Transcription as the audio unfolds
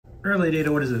Early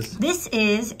data, what is this? This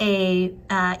is a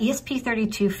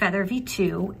ESP32 Feather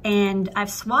V2, and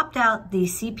I've swapped out the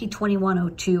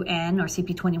CP2102N or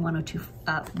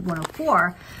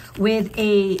CP2102F with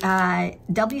a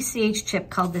WCH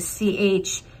chip called the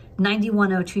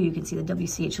CH9102. You can see the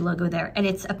WCH logo there, and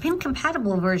it's a pin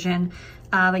compatible version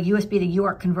of a USB to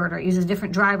UART converter. It uses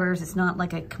different drivers. It's not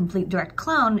like a complete direct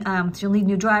clone, so you'll need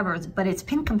new drivers, but it's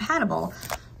pin compatible.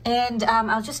 And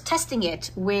I was just testing it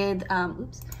with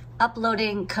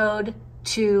uploading code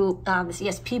to this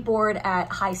ESP board at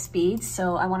high speeds.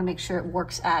 So I want to make sure it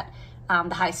works at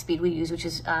the high speed we use, which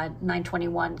is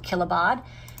 921 kilobaud.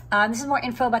 This is more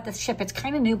info about this chip. It's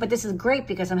kind of new, but this is great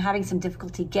because I'm having some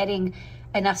difficulty getting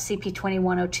enough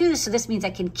CP2102. So this means I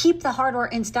can keep the hardware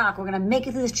in stock. We're going to make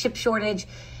it through this chip shortage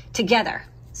together.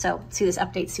 So see this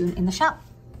update soon in the shop.